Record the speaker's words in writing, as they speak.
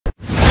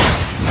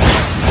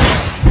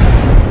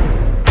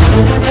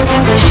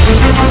আসসালামু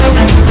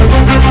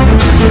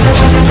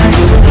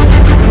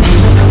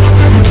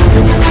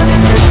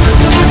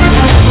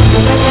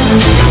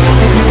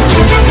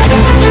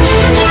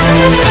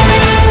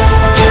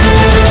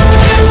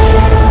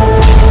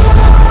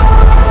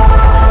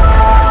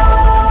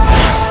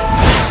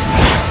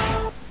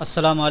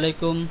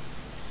আলাইকুম।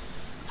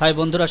 হাই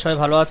বন্ধুরা, সবাই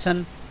ভালো আছেন?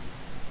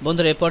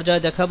 বন্ধুরা, এ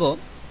পর্যায়ে দেখাবো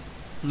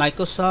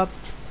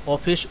মাইক্রোসফট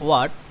অফিস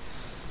ওয়ার্ড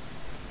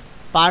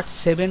পার্ট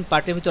 7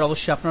 পার্টের ভিতরে।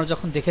 অবশ্যই আপনারা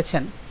যখন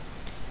দেখেছেন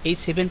এই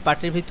 7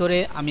 পার্টের ভিতরে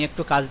আমি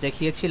একটু কাজ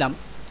দেখিয়েছিলাম,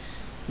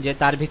 যে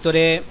তার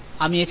ভিতরে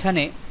আমি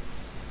এখানে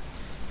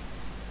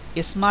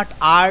স্মার্ট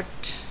আর্ট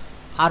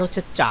আর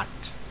হচ্ছে চার্ট,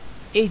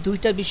 এই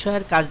দুইটা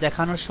বিষয়ের কাজ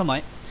দেখানোর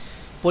সময়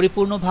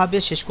পরিপূর্ণভাবে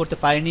শেষ করতে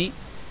পারিনি।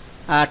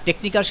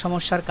 টেকনিক্যাল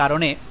সমস্যার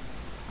কারণে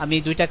আমি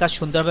দুইটা কাজ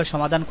সুন্দরভাবে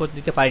সমাধান করে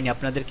দিতে পারিনি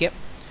আপনাদেরকে।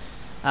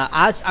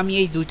 আজ আমি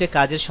এই দুইটা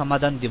কাজের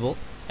সমাধান দেব।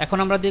 এখন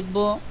আমরা দেখব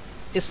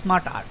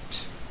স্মার্ট আর্ট।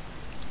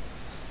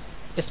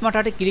 স্মার্ট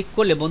আর্টে ক্লিক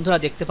করলে বন্ধুরা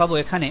দেখতে পাবো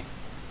এখানে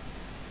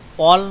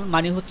অল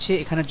মানে হচ্ছে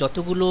এখানে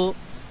যতগুলো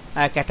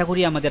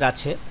ক্যাটাগরি আমাদের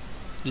আছে,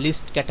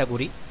 লিস্ট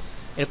ক্যাটাগরি,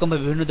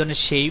 এরকমভাবে বিভিন্ন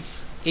ধরনের শেপ,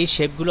 এই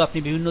শেপগুলো আপনি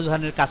বিভিন্ন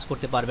ধরনের কাজ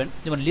করতে পারবেন।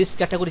 যেমন লিস্ট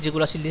ক্যাটাগরি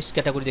যেগুলো আছে লিস্ট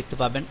ক্যাটাগরি দেখতে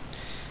পাবেন,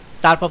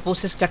 তারপর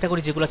প্রসেস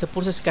ক্যাটাগরি যেগুলো আছে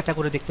প্রসেস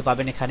ক্যাটাগরি দেখতে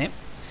পাবেন এখানে,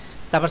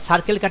 তারপর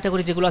সার্কেল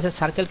ক্যাটাগরি যেগুলো আছে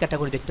সার্কেল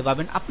ক্যাটাগরি দেখতে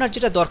পাবেন। আপনার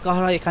যেটা দরকার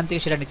হয় এখান থেকে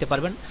সেটা নিতে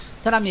পারবেন।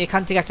 ধর আমি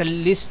এখান থেকে একটা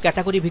লিস্ট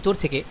ক্যাটাগরি ভিতর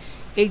থেকে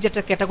এই যে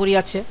একটা ক্যাটাগরি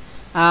আছে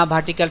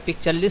ভার্টিক্যাল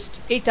পিকচার লিস্ট,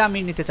 এইটা আমি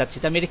নিতে চাচ্ছি।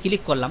 তো আমি এটা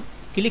ক্লিক করলাম,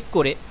 ক্লিক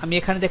করে আমি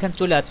এখানে দেখেন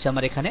চলে আসছে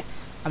আমার এখানে,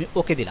 আমি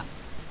ওকে দিলাম।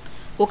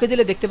 ওকে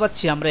দিলে দেখতে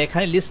পাচ্ছি আমরা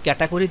এখানে লিস্ট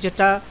ক্যাটাগরি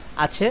যেটা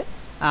আছে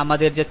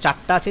আমাদের যে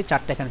চারটা আছে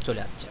চারটা এখানে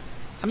চলে আসছে।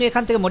 আমি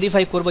এখান থেকে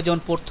মডিফাই করব, যেমন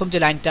প্রথম যে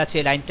লাইনটা আছে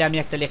এই লাইনটা আমি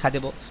একটা লেখা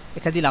দেবো,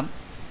 লেখা দিলাম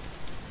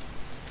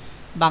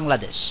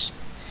বাংলাদেশ।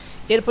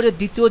 এরপরে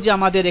দ্বিতীয় যে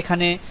আমাদের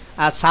এখানে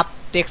সাব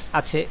টেক্সট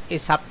আছে এই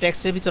সাব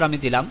টেক্সটের ভিতর আমি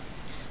দিলাম,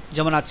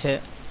 যেমন আছে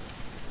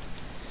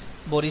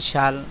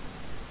বরিশাল,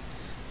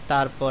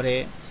 তারপরে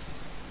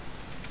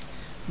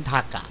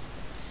ঢাকা।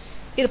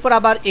 এরপর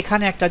আবার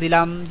এখানে একটা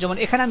দিলাম, যেমন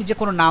এখানে আমি যে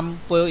কোনো নাম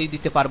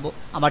দিতে পারবো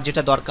আমার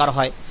যেটা দরকার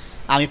হয়।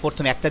 আমি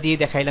প্রথমে একটা দিয়ে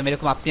দেখাইলাম।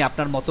 এরকম আপনি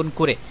আপনার মতন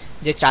করে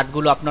যে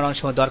চার্টগুলো আপনার অনেক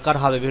সময় দরকার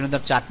হবে বিভিন্ন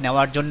ধরনের চার্ট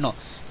নেওয়ার জন্য,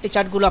 এই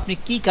চার্টগুলো আপনি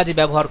কি কাজে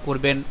ব্যবহার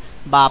করবেন,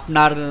 বা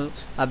আপনার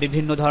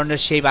বিভিন্ন ধরনের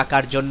শেপ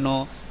আঁকার জন্য,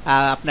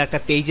 আপনার একটা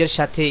পেজের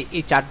সাথে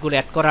এই চার্টগুলো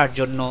অ্যাড করার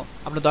জন্য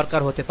আপনার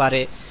দরকার হতে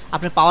পারে।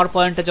 আপনি পাওয়ার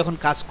পয়েন্টে যখন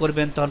কাজ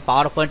করবেন তখন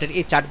পাওয়ার পয়েন্টের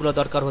এই চার্টগুলো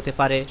দরকার হতে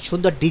পারে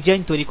সুন্দর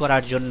ডিজাইন তৈরি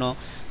করার জন্য।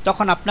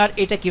 তখন আপনার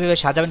এটা কীভাবে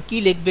সাজাবেন, কি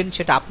লিখবেন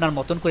সেটা আপনার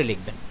মতন করে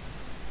লিখবেন।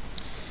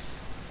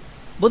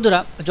 বন্ধুরা,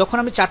 যখন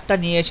আমি চার্টটা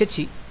নিয়ে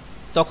এসেছি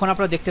তখন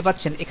আপনারা দেখতে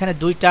পাচ্ছেন এখানে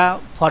দুইটা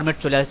ফরম্যাট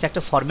চলে আসছে,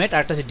 একটা ফরম্যাট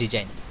আর একটা হচ্ছে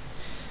ডিজাইন।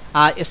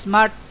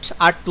 স্মার্ট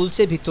আর্ট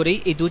টুলসের ভিতরেই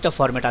এই দুইটা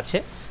ফরম্যাট আছে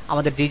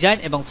আমাদের, ডিজাইন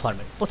এবং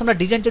ফরম্যাট। প্রথমটা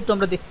ডিজাইনটা একটু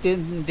আমরা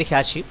দেখে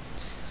আসি।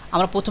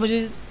 আমরা প্রথমে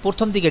যদি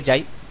প্রথম দিকে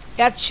যাই,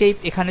 অ্যাড শেপ,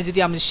 এখানে যদি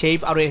আমি শেপ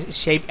আর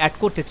শেপ অ্যাড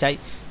করতে চাই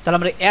তাহলে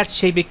আমরা অ্যাড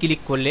শেপে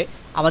ক্লিক করলে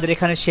আমাদের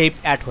এখানে শেপ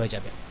অ্যাড হয়ে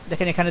যাবে।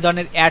 দেখেন এখানে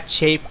ধরনের অ্যাড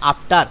শেপ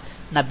আফটার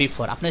না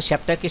বিফোর, আপনার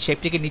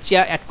শেপটিকে নিচে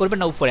অ্যাড করবেন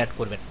না উপরে অ্যাড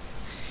করবেন,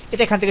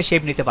 এটা এখান থেকে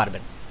শেপ নিতে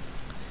পারবেন।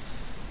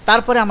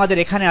 তারপরে আমাদের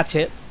এখানে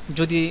আছে,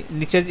 যদি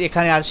নিচের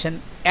এখানে আসেন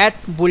অ্যাড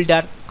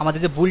বুল্ডার, আমাদের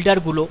যে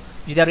বুল্ডারগুলো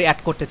যদি আরও অ্যাড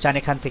করতে চান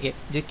এখান থেকে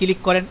যে ক্লিক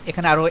করেন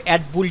এখানে আরও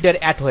অ্যাড বুল্ডার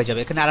অ্যাড হয়ে যাবে।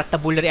 এখানে আরেকটা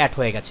বুল্ডার অ্যাড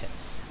হয়ে গেছে,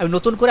 আমি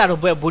নতুন করে আরও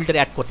বুল্ডার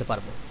অ্যাড করতে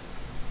পারবো।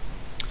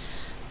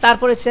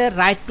 তারপরে হচ্ছে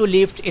রাইট টু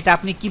লিফট, এটা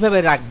আপনি কিভাবে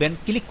রাখবেন,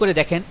 ক্লিক করে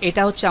দেখেন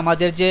এটা হচ্ছে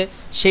আমাদের যে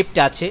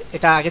শেপটা আছে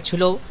এটা আগে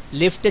ছিল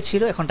লেফটে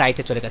ছিল, এখন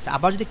রাইটে চলে গেছে।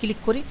 আবার যদি ক্লিক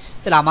করি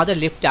তাহলে আমাদের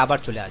লেফটে আবার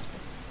চলে আসবে।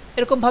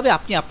 এরকমভাবে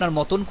আপনি আপনার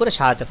মতন করে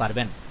সাজাতে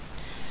পারবেন।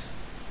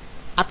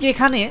 আপনি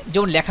এখানে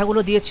যেমন লেখাগুলো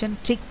দিয়েছেন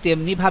ঠিক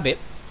তেমনিভাবে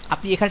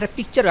আপনি এখানে একটা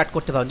পিকচার অ্যাড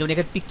করতে পারেন। যেমন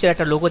এখানে পিকচার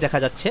একটা লোগো দেখা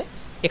যাচ্ছে,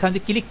 এখানে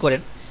যদি ক্লিক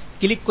করেন,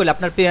 ক্লিক করলে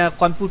আপনার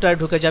কম্পিউটারে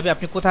ঢুকে যাবে,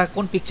 আপনি কোথায়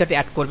কোন পিকচারটা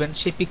অ্যাড করবেন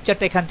সেই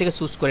পিকচারটা এখান থেকে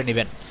চুজ করে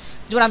নেবেন।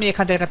 যেমন আমি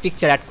এখান থেকে একটা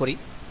পিকচার অ্যাড করি,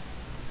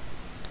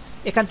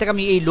 এখান থেকে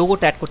আমি এই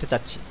লোগোটা অ্যাড করতে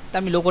চাচ্ছি, তা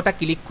আমি লোগোটা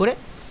ক্লিক করে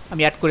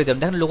আমি অ্যাড করে দিলাম।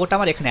 দেখেন লোগোটা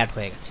আমার এখানে অ্যাড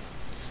হয়ে গেছে।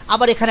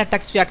 আবার এখানে একটা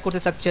কিছু অ্যাড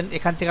করতে চাচ্ছেন,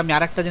 এখান থেকে আমি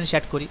আরেকটা জিনিস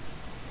অ্যাড করি,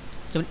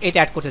 যেমন এটা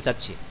অ্যাড করতে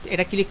চাচ্ছি,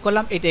 এটা ক্লিক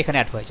করলাম, এটা এখানে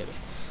অ্যাড হয়ে যাবে।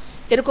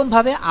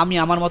 এরকমভাবে আমি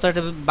আমার মতো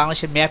একটা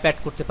বাংলাদেশের ম্যাপ অ্যাড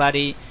করতে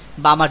পারি,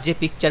 বা আমার যে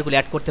পিকচারগুলো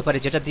অ্যাড করতে পারি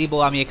যেটা দিব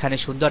আমি এখানে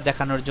সুন্দর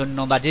দেখানোর জন্য,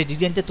 বা যে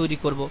ডিজাইনটা তৈরি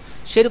করব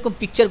সেরকম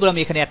পিকচারগুলো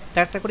আমি এখানে একটা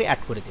একটা করে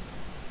অ্যাড করে দেব।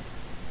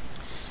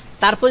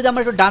 তারপরে যদি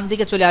আমরা একটু ডান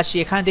দিকে চলে আসি,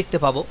 এখানে দেখতে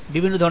পাবো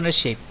বিভিন্ন ধরনের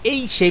শেপ। এই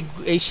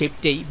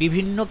শেপটাই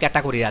বিভিন্ন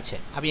ক্যাটাগরির আছে।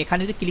 আমি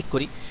এখানে যদি ক্লিক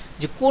করি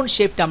যে কোন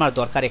শেপটা আমার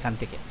দরকার এখান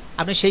থেকে,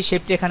 আপনি সেই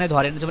শেপটা এখানে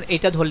ধরেন, যেমন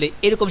এটা ধরলে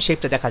এরকম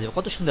শেপটা দেখা যাবে,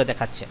 কত সুন্দর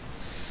দেখাচ্ছে।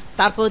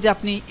 তারপরে যদি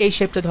আপনি এই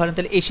শেপটা ধরেন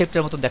তাহলে এই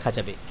শেপটার মতন দেখা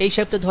যাবে, এই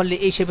শেপটা ধরলে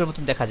এই শেপের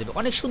মতন দেখা যাবে,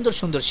 অনেক সুন্দর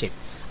সুন্দর শেপ।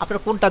 আপনার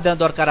কোনটা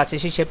দরকার আছে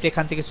সেই শেপটা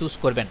এখান থেকে চুজ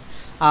করবেন।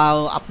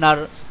 আপনার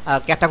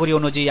ক্যাটাগরি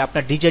অনুযায়ী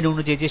আপনার ডিজাইন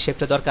অনুযায়ী যে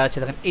শেপটা দরকার আছে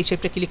দেখেন এই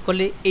শেপটা ক্লিক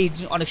করলে এই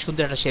অনেক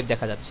সুন্দর একটা শেপ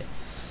দেখা যাচ্ছে।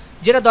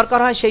 যেটা দরকার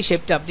হয় সেই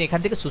শেপটা আপনি এখান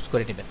থেকে চুজ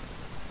করে নেবেন।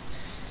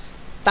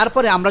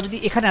 তারপরে আমরা যদি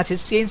এখানে আছে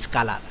চেঞ্জ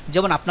কালার,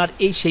 যেমন আপনার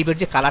এই শেপের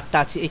যে কালারটা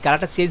আছে এই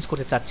কালারটা চেঞ্জ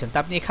করতে চাচ্ছেন, তা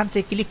আপনি এখান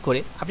থেকে ক্লিক করে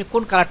আপনি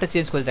কোন কালারটা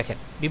চেঞ্জ করে দেখেন,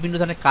 বিভিন্ন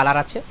ধরনের কালার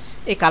আছে,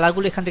 এই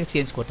কালারগুলো এখান থেকে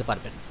চেঞ্জ করতে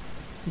পারবেন।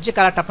 যে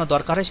কালারটা আপনার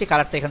দরকার হয় সেই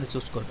কালারটা এখানে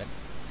চুজ করবেন।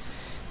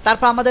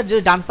 তারপর আমাদের যে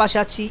ডান পাশে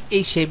আছে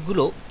এই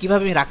শেপগুলো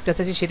কীভাবে আমি রাখতে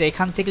চাচ্ছি সেটা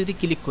এখান থেকে যদি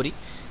ক্লিক করি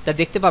তা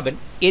দেখতে পাবেন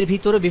এর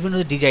ভিতরে বিভিন্ন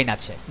ডিজাইন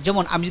আছে।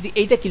 যেমন আমি যদি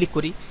এইটা ক্লিক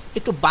করি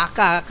একটু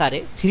বাঁকা আকারে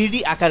 3D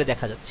আকারে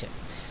দেখা যাচ্ছে,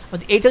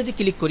 এইটা যদি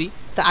ক্লিক করি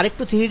তা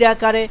আরেকটু 3D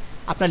আকারে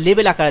আপনার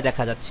লেবেল আকারে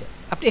দেখা যাচ্ছে।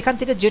 আপনি এখান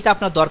থেকে যেটা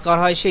আপনার দরকার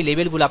হয় সেই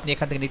লেবেলগুলো আপনি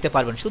এখান থেকে নিতে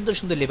পারবেন। সুন্দর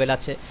সুন্দর লেবেল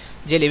আছে,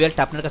 যে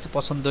লেবেলটা আপনার কাছে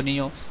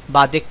পছন্দনীয়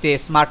বা দেখতে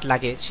স্মার্ট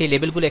লাগে সেই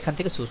লেবেলগুলো এখান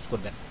থেকে চুজ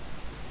করবেন।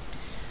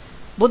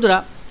 বন্ধুরা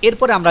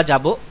এরপরে আমরা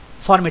যাব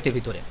ফরম্যাটের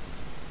ভিতরে।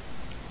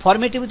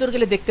 ফরম্যাটের ভিতরে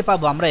গেলে দেখতে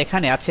পাবো আমরা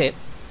এখানে আছে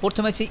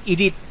প্রথমে আছে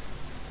এডিট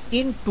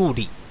ইন 2D।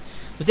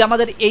 যদি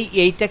আমাদের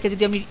এইটাকে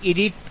যদি আমি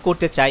এডিট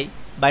করতে চাই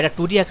বা এটা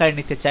 2D আকারে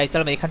নিতে চাই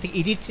তাহলে আমি এখান থেকে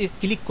এডিট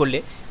ক্লিক করলে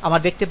আমরা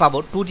দেখতে পাবো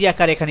 2D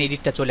আকারে এখানে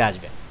এডিটটা চলে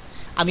আসবে।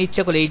 আমি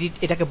ইচ্ছা করলে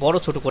এটাকে বড়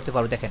ছোট করতে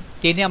পারবো, দেখেন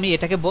টেনে আমি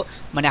এটাকে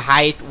মানে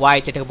হাইট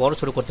ওয়াইট এটাকে বড়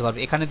ছোট করতে পারবো,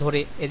 এখানে ধরে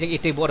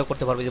এটাই বড়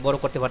করতে পারবো, যে বড়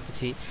করতে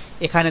পারতেছি,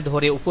 এখানে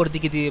ধরে উপর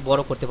দিকে দিয়ে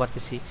বড় করতে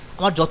পারতেছি।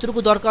 আমার যতটুকু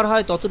দরকার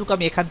হয় ততটুকু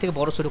আমি এখান থেকে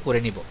বড় ছোট করে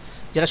নিব,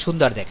 যেটা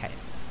সুন্দর দেখায়।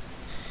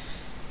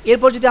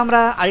 এরপর যদি আমরা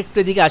আরেকটু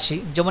এদিকে আসি,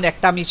 যেমন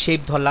একটা আমি শেপ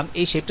ধরলাম,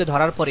 এই শেপটা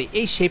ধরার পরে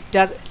এই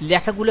শেপটার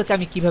লেখাগুলোকে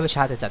আমি কিভাবে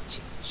সাজাতে চাচ্ছি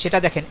সেটা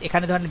দেখেন।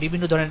 এখানে ধরেন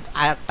বিভিন্ন ধরনের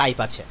টাইপ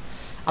আছে,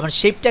 আমার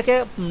শেপটাকে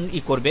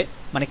করবে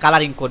মানে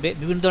কালারিং করবে,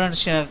 বিভিন্ন ধরনের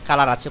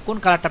কালার আছে, কোন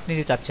কালারটা আপনি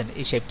দিতে চাচ্ছেন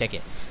এই শেপটাকে।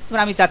 যেমন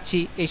আমি চাচ্ছি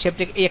এই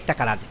শেপটাকে এই একটা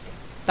কালার দিতে,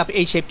 তারপর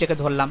এই শেপটাকে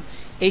ধরলাম,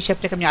 এই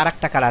শেপটাকে আমি আর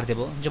একটা কালার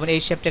দেবো, যেমন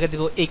এই শেপটাকে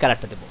দেবো এই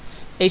কালারটা দেবো,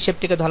 এই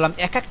শেপটাকে ধরলাম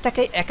এক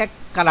একটাকে এক এক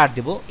কালার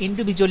দেবো,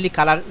 ইন্ডিভিজুয়ালি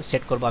কালার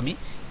সেট করবো আমি,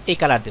 এই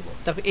কালার দেবো,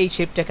 তারপর এই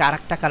শেপটাকে আর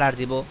একটা কালার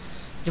দেবো,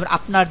 যেমন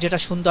আপনার যেটা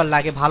সুন্দর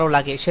লাগে ভালো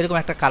লাগে সেরকম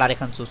একটা কালার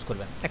এখানে চুজ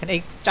করবেন। দেখেন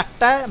এই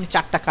আমি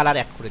চারটা কালার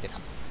অ্যাড করে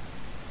দিলাম।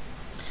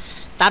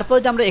 তারপরে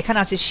যে আমরা এখানে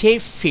আছি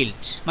শেপ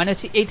ফিল্ড, মানে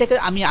হচ্ছে এইটাকে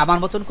আমি আমার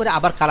মতন করে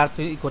আবার কালার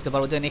করতে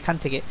পারবো। যেমন এখান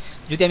থেকে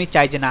যদি আমি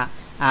চাই যে না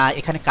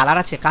এখানে কালার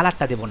আছে,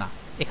 কালারটা দেবো না,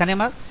 এখানে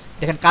আমার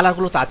দেখেন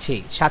কালারগুলো তো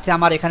আছেই, সাথে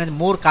আমার এখানে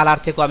মোর কালার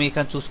থেকেও আমি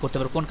এখানে চুজ করতে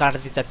পারবো কোন কালারটা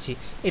দিতে চাচ্ছি।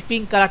 এই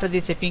পিঙ্ক কালারটা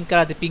দিয়েছে, পিঙ্ক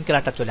কালার দিয়ে পিঙ্ক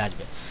কালারটা চলে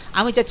আসবে।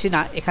 আমি চাচ্ছি না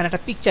এখানে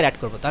একটা পিকচার অ্যাড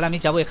করবো, তাহলে আমি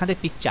যাবো এখান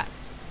থেকে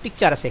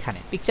পিকচার আছে, এখানে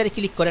পিকচারে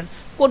ক্লিক করেন,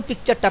 কোন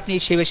পিকচারটা আপনি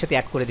এই শেপের সাথে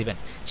অ্যাড করে দিবেন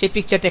সেই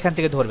পিকচারটা এখান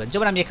থেকে ধরবেন।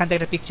 যেমন আমি এখান থেকে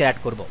একটা পিকচার অ্যাড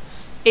করবো,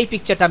 এই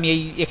পিকচারটা আমি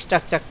এই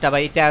এক্সট্রাকচারটা বা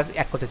এটা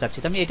অ্যাড করতে চাচ্ছি,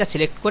 তো আমি এটা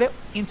সিলেক্ট করে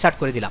ইনসার্ট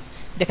করে দিলাম।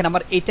 দেখেন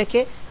আমার এইটাকে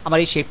আমার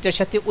এই শেপটার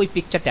সাথে ওই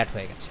পিকচারটা অ্যাড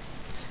হয়ে গেছে।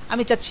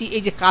 আমি চাচ্ছি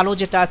এই যে কালো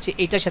যেটা আছে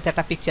এইটার সাথে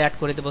একটা পিকচার অ্যাড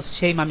করে দেবো,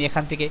 সেম আমি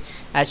এখান থেকে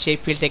সেই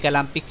ফিল্ডে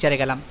গেলাম, পিকচারে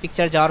গেলাম,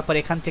 পিকচারে যাওয়ার পর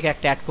এখান থেকে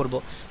একটা অ্যাড করবো,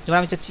 যেমন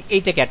আমি চাচ্ছি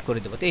এইটাকে অ্যাড করে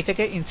দেবো, তো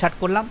এইটাকে ইনসার্ট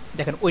করলাম,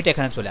 দেখেন ওইটা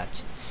এখানে চলে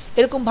আসছে।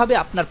 এরকমভাবে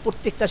আপনার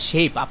প্রত্যেকটা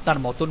শেপ আপনার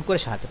মতন করে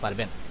সাজাতে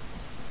পারবেন।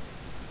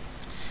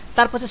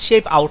 তারপর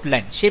শেপ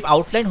আউটলাইন। শেপ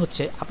আউটলাইন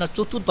হচ্ছে আপনার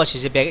চতুর্পাশে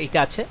যে এটা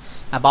আছে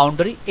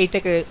বাউন্ডারি,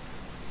 এইটাকে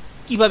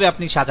কিভাবে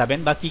আপনি সাজাবেন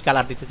বা কি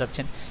কালার দিতে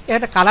চাচ্ছেন,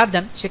 একটা কালার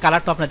দেন, সেই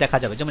কালারটা আপনার দেখা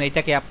যাবে। যেমন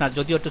এইটাকে আপনার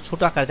যদিও একটু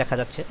ছোটো আকারে দেখা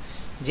যাচ্ছে,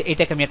 যে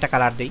এইটাকে আমি একটা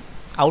কালার দিই,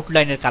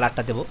 আউটলাইনের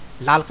কালারটা দেবো,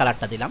 লাল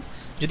কালারটা দিলাম।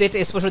 যদি এটা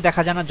স্পষ্ট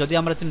দেখা যায় না, যদি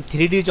আমরা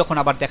 3D যখন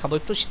আবার দেখাবো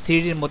একটু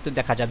 3Dর মধ্যে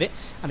দেখা যাবে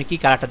আমি কি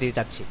কালারটা দিতে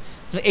চাচ্ছি।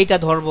 এইটা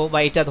ধরবো বা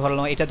এইটা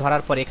ধরলাম, এটা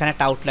ধরার পরে এখানে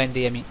একটা আউটলাইন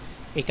দিয়ে আমি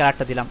এই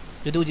কালারটা দিলাম,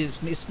 যদি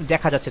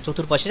দেখা যাচ্ছে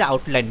চতুর্পাশে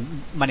আউটলাইন,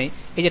 মানে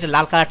এই যেটা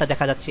লাল কালারটা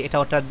দেখা যাচ্ছে এটা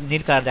ওটা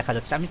নীল কালার দেখা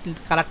যাচ্ছে, আমি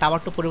কালারটা আবার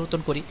একটু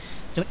পরিবর্তন করি,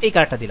 যেমন এই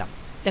কালারটা দিলাম,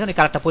 দেখুন এই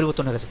কালারটা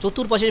পরিবর্তন হয়ে গেছে,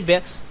 চতুর্পাশের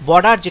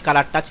বর্ডার যে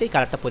কালারটা আছে এই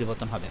কালারটা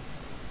পরিবর্তন হবে।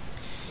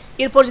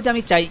 এরপর যদি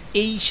আমি চাই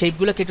এই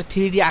শেপগুলোকে একটু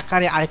 3D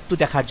আকারে আরেকটু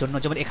দেখার জন্য,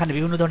 যেমন এখানে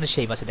বিভিন্ন ধরনের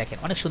শেপ আছে, দেখেন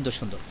অনেক সুন্দর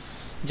সুন্দর,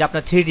 যে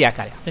আপনার 3D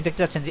আকারে আপনি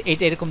দেখতে পাচ্ছেন যে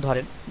এইটা এরকম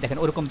ধরেন, দেখেন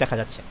ওরকম দেখা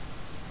যাচ্ছে,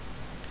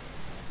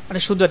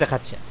 অনেক সুন্দর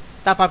দেখাচ্ছে।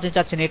 তারপর আপনি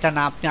চাচ্ছেন এটা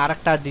না, আপনি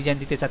আরেকটা ডিজাইন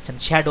দিতে চাচ্ছেন,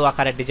 শ্যাডো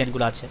আকারের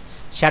ডিজাইনগুলো আছে,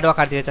 শ্যাডো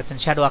আকার দিতে চাচ্ছেন,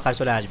 শ্যাডো আকার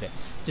চলে আসবে।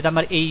 যদি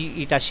আমার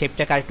এইটা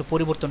শেপটাকে আরেকটু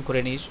পরিবর্তন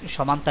করে নিই,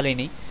 সমানতালে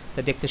নিই, তো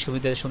দেখতে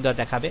সুন্দর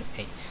দেখাবে।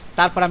 এই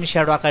তারপর আমি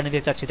শ্যাডো আকার নিতে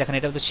চাচ্ছি, দেখেন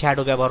এটা কিন্তু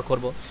শ্যাডো ব্যবহার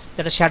করবো,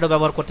 এটা শ্যাডো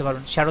ব্যবহার করতে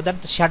পারবেন, শ্যাডো দেন,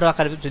 শ্যাডো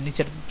আকার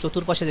নিচের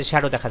চতুর্পাশে যে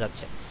শ্যাডো দেখা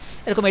যাচ্ছে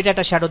এরকম এটা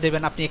একটা শ্যাডো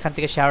দেবেন, আপনি এখান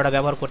থেকে শ্যাডোটা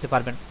ব্যবহার করতে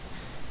পারবেন।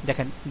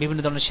 দেখেন বিভিন্ন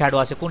ধরনের শ্যাডো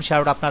আছে, কোন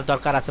শ্যাডোটা আপনার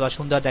দরকার আছে বা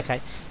সুন্দর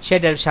দেখায়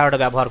সেটার শ্যাডোটা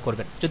ব্যবহার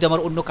করবেন। যদি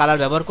আমার অন্য কালার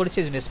ব্যবহার করেছি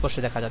এই জন্য স্পষ্ট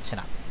দেখা যাচ্ছে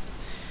না।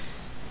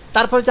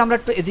 তারপরে যদি আমরা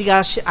একটু এদিকে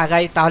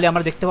আগাই তাহলে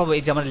আমরা দেখতে পাবো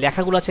এই যে আমার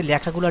লেখাগুলো আছে,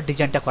 লেখাগুলোর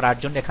ডিজাইনটা করার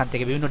জন্য এখান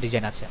থেকে বিভিন্ন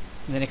ডিজাইন আছে।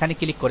 এখানে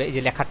ক্লিক করে এই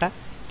যে লেখাটা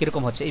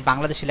কীরকম হচ্ছে, এই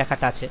বাংলাদেশি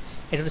লেখাটা আছে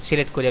এটা একটু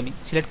সিলেক্ট করি, আমি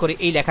সিলেক্ট করে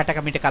এই লেখাটাকে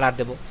আমি একটা কালার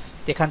দেবো,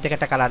 তো এখান থেকে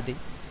একটা কালার দিই,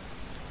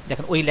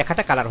 দেখেন ওই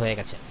লেখাটা কালার হয়ে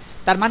গেছে।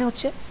 তার মানে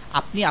হচ্ছে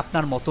আপনি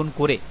আপনার মতন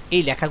করে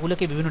এই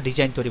লেখাগুলোকে বিভিন্ন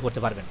ডিজাইন তৈরি করতে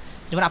পারবেন।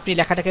 যেমন আপনি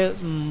লেখাটাকে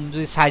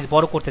যদি সাইজ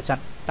বড় করতে চান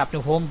তা আপনি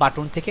হোম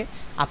বাটন থেকে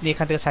আপনি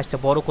এখান থেকে সাইজটা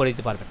বড় করে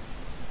দিতে পারবেন,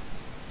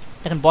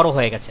 দেখেন বড়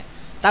হয়ে গেছে।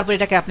 তারপর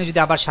এটাকে আপনি যদি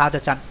আবার সাজাতে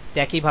চান তো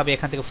একইভাবে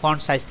এখান থেকে ফন্ট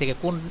সাইজ থেকে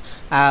কোন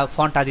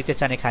ফন্টটা দিতে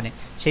চান এখানে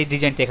সেই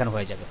ডিজাইনটা এখানে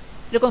হয়ে যাবে।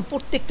 এরকম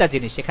প্রত্যেকটা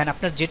জিনিস এখানে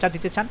আপনার যেটা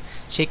দিতে চান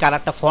সেই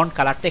কালারটা ফন্ট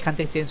কালারটা এখান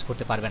থেকে চেঞ্জ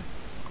করতে পারবেন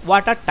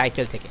ওয়াটার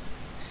টাইটেল থেকে।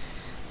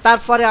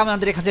 তারপরে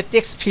আমাদের এখানে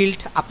টেক্সট ফিল্ড,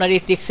 আপনার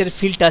এই টেক্সটের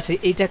ফিল্ড আছে,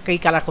 এইটা কি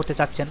কালার করতে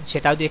চাচ্ছেন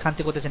সেটাও যদি এখান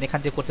থেকে করতে চান এখান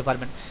থেকে করতে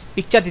পারবেন।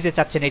 পিকচার দিতে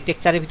চাচ্ছেন, এই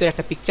টেক্সচারের ভিতরে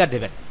একটা পিকচার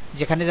দেবেন,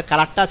 যেখানে যে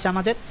কালারটা আছে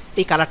আমাদের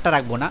এই কালারটা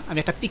রাখবো না, আমি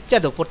একটা পিকচার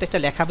দেবো, প্রত্যেকটা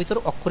লেখার ভিতরে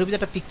অক্ষরের ভিতরে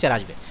একটা পিকচার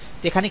আসবে।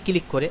 তো এখানে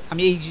ক্লিক করে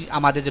আমি এই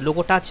আমাদের যে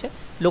লোগোটা আছে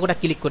লোগোটা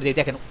ক্লিক করে দিই,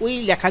 দেখেন ওই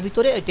লেখার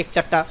ভিতরে ওই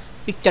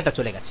পিকচারটা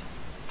চলে গেছে।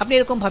 আপনি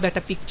এরকমভাবে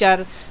একটা পিকচার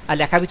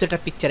লেখার ভিতরে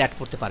একটা পিকচার অ্যাড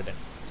করতে পারবেন,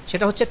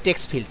 সেটা হচ্ছে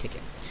টেক্সট ফিল্ড থেকে।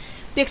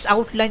 টেক্সট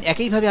আউটলাইন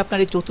একইভাবে আপনার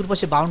এই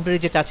চতুর্পাশে বাউন্ডারি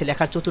যেটা আছে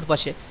লেখার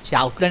চতুর্পাশে, সেই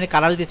আউটলাইনে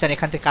কালার দিতে চান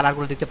এখান থেকে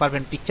কালারগুলো দিতে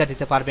পারবেন, পিকচার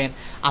দিতে পারবেন।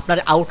 আপনার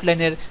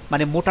আউটলাইনের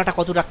মানে মোটাটা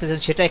কত রাখতে চান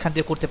সেটা এখান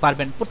থেকে করতে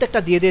পারবেন। প্রত্যেকটা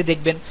দিয়ে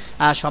দেখবেন।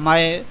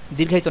 সময়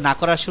দীর্ঘায়িত না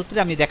করার সূত্রে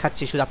আমি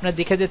দেখাচ্ছি, শুধু আপনার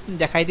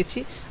দেখাই দিচ্ছি।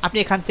 আপনি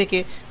এখান থেকে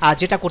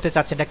যেটা করতে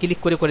চাচ্ছেন এটা ক্লিক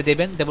করে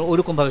দেবেন, দেখবেন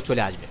ওইরকমভাবে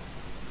চলে আসবে।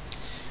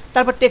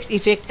 তারপর টেক্সট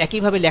ইফেক্ট,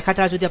 একইভাবে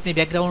লেখাটা যদি আপনি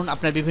ব্যাকগ্রাউন্ড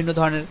আপনার বিভিন্ন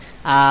ধরনের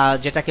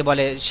যেটাকে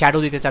বলে শ্যাডো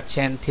দিতে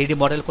চাচ্ছেন, 3D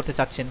মডেল করতে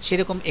চাচ্ছেন,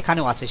 সেরকম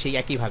এখানেও আছে সেই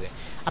একইভাবে।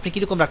 আপনি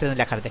কীরকম রাখতে চান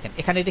লেখাটা, দেখেন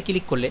এখানে এটা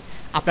ক্লিক করলে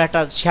আপনার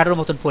একটা শ্যাডোর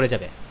মতন পড়ে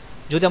যাবে।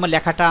 যদি আমার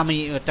লেখাটা আমি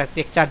একটা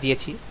টেক্সচার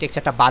দিয়েছি,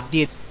 টেক্সচারটা বাদ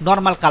দিয়ে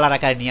নর্মাল কালার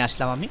আকারে নিয়ে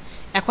আসলাম আমি।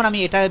 এখন আমি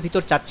এটার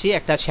ভিতর চাচ্ছি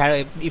একটা শ্যাডো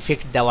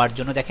ইফেক্ট দেওয়ার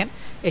জন্য, দেখেন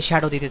এই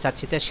শ্যাডো দিতে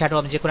চাচ্ছি। তো শ্যাডো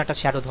আমি যে কোনো একটা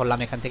শ্যাডো ধরলাম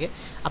এখান থেকে।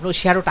 আপনার ওই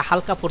শ্যাডোটা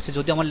হালকা পড়ছে,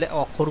 যদি আমার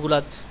অক্ষরগুলো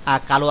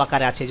কালো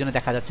আকারে আছে এই জন্য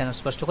দেখা যাচ্ছে না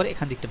স্পষ্ট করে,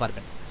 এখানে দেখতে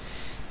পারবেন।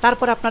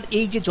 তারপর আপনার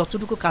এই যে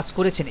যতটুকু কাজ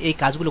করেছেন এই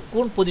কাজগুলো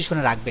কোন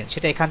পজিশনে রাখবেন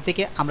সেটা এখান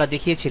থেকে আমরা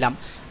দেখিয়েছিলাম।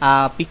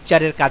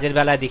 পিকচারের কাজের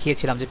বেলায়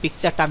দেখিয়েছিলাম যে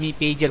পিকচারটা আমি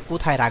পেজের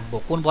কোথায় রাখবো,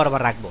 কোন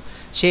বরাবর রাখবো।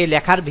 সেই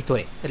লেখার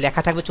ভিতরে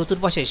লেখা থাকবে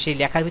চতুর্পাশে, সেই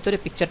লেখার ভিতরে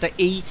পিকচারটা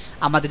এই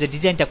আমাদের যে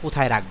ডিজাইনটা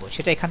কোথায় রাখবো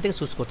সেটা এখান থেকে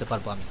চুজ করতে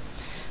পারবো আমি।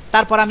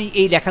 তারপর আমি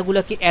এই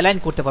লেখাগুলোকে অ্যালাইন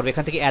করতে পারবো,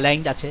 এখান থেকে অ্যালাইন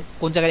আছে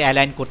কোন জায়গায়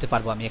অ্যালাইন করতে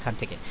পারবো আমি এখান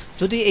থেকে।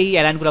 যদি এই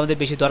অ্যালাইনগুলো আমাদের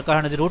বেশি দরকার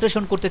হয় না, যে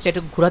রোটেশন করতে চাই,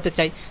 একটু ঘোরাতে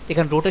চাই,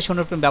 এখানে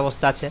রোটেশনের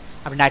ব্যবস্থা আছে।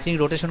 আপনি 90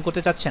 রোটেশন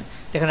করতে চাচ্ছেন,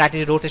 দেখেন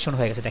 90 রোটেশন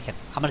হয়ে গেছে, দেখেন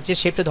আমার যে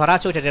শেপটা ধরা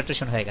আছে ওইটা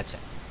রোটেশন হয়ে গেছে।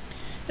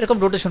 এরকম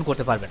রোটেশন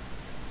করতে পারবেন।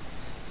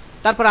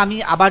 তারপর আমি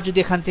আবার যদি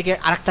এখান থেকে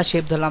আরেকটা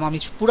শেপ ধরলাম, আমি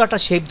পুরাটা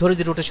শেপ ধরে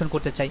যদি রোটেশন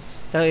করতে চাই,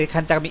 তাহলে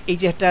এখান থেকে আমি এই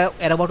যে একটা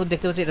অ্যারো বাটন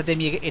দেখতে পাচ্ছি এটাতে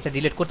আমি এটা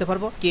ডিলিট করতে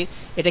পারবো, কি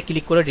এটা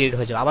ক্লিক করে ডিলিট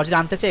হয়ে যাবে। আবার যদি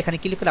আনতে চাই এখানে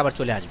ক্লিক করে আবার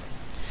চলে আসবে।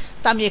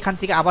 তা আমি এখান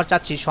থেকে আবার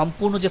চাচ্ছি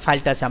সম্পূর্ণ যে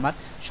ফাইলটা আছে আমার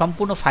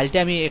সম্পূর্ণ ফাইলটা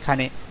আমি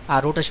এখানে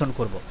রোটেশন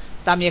করব।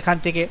 তা আমি এখান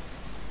থেকে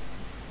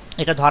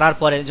এটা ধরার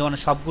পরে যেমন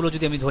সবগুলো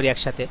যদি আমি ধরি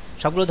একসাথে,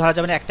 সবগুলো ধরা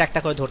যাবে না, একটা একটা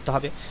করে ধরতে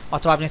হবে।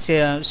 অথবা আপনি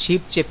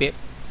শিফট চেপে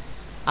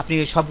আপনি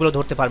সবগুলো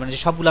ধরতে পারবেন, যে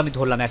সবগুলো আমি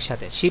ধরলাম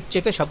একসাথে, শিফট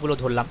চেপে সবগুলো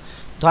ধরলাম।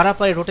 ধরার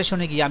পরে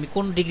রোটেশনে গিয়ে আমি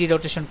কোন ডিগ্রি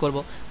রোটেশন করব,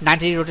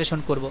 90 ডিগ্রি রোটেশন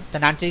করব। তা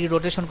 90 ডিগ্রি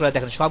রোটেশন করে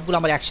দেখেন সবগুলো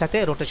আমার একসাথে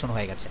রোটেশন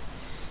হয়ে গেছে।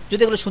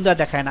 যদি এগুলো সুন্দর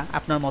দেখায় না,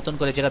 আপনার মতন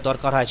করে যেটা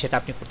দরকার হয় সেটা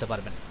আপনি করতে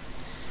পারবেন।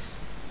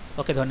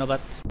 ওকে, ধন্যবাদ।